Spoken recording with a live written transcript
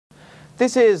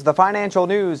This is the Financial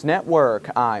News Network.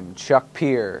 I'm Chuck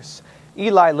Pierce.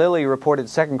 Eli Lilly reported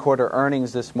second quarter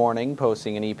earnings this morning,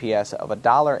 posting an EPS of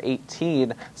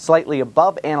 $1.18, slightly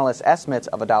above analyst estimates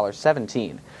of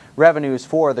 $1.17. Revenues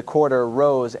for the quarter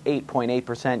rose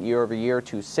 8.8% year over year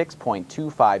to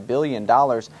 $6.25 billion,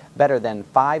 better than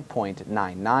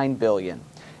 $5.99 billion.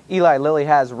 Eli Lilly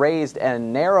has raised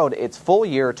and narrowed its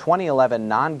full-year 2011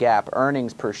 non-GAAP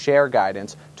earnings per share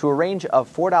guidance to a range of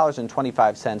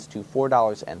 $4.25 to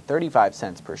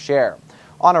 $4.35 per share.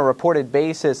 On a reported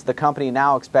basis, the company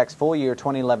now expects full-year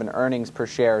 2011 earnings per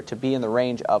share to be in the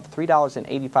range of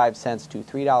 $3.85 to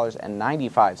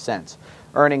 $3.95.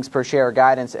 Earnings per share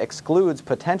guidance excludes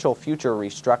potential future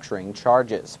restructuring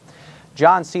charges.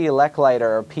 John C.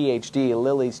 Lechleiter, Ph.D.,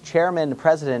 Lilly's chairman,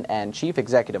 president, and chief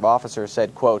executive officer,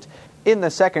 said, quote, "In the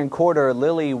second quarter,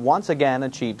 Lilly once again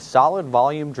achieved solid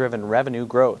volume-driven revenue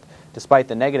growth, despite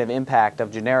the negative impact of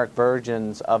generic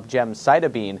versions of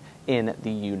gemcitabine in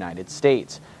the United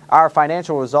States. Our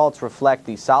financial results reflect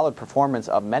the solid performance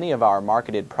of many of our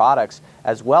marketed products,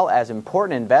 as well as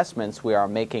important investments we are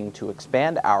making to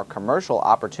expand our commercial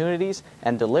opportunities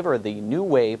and deliver the new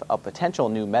wave of potential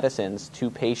new medicines to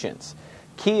patients.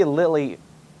 Key Lilly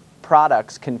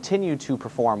products continue to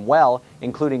perform well,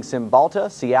 including Cymbalta,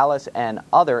 Cialis, and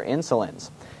other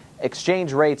insulins.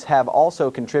 Exchange rates have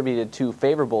also contributed to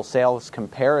favorable sales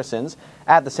comparisons.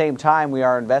 At the same time, we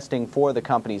are investing for the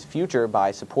company's future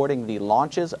by supporting the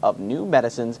launches of new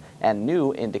medicines and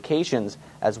new indications,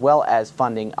 as well as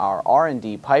funding our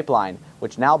R&D pipeline,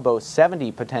 which now boasts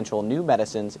 70 potential new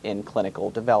medicines in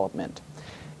clinical development."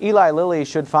 Eli Lilly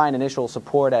should find initial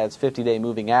support at its 50-day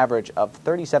moving average of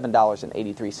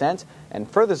 $37.83 and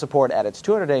further support at its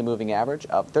 200-day moving average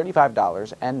of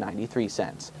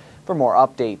 $35.93. For more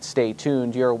updates, stay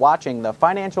tuned. You're watching the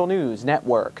Financial News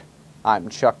Network. I'm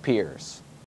Chuck Pierce.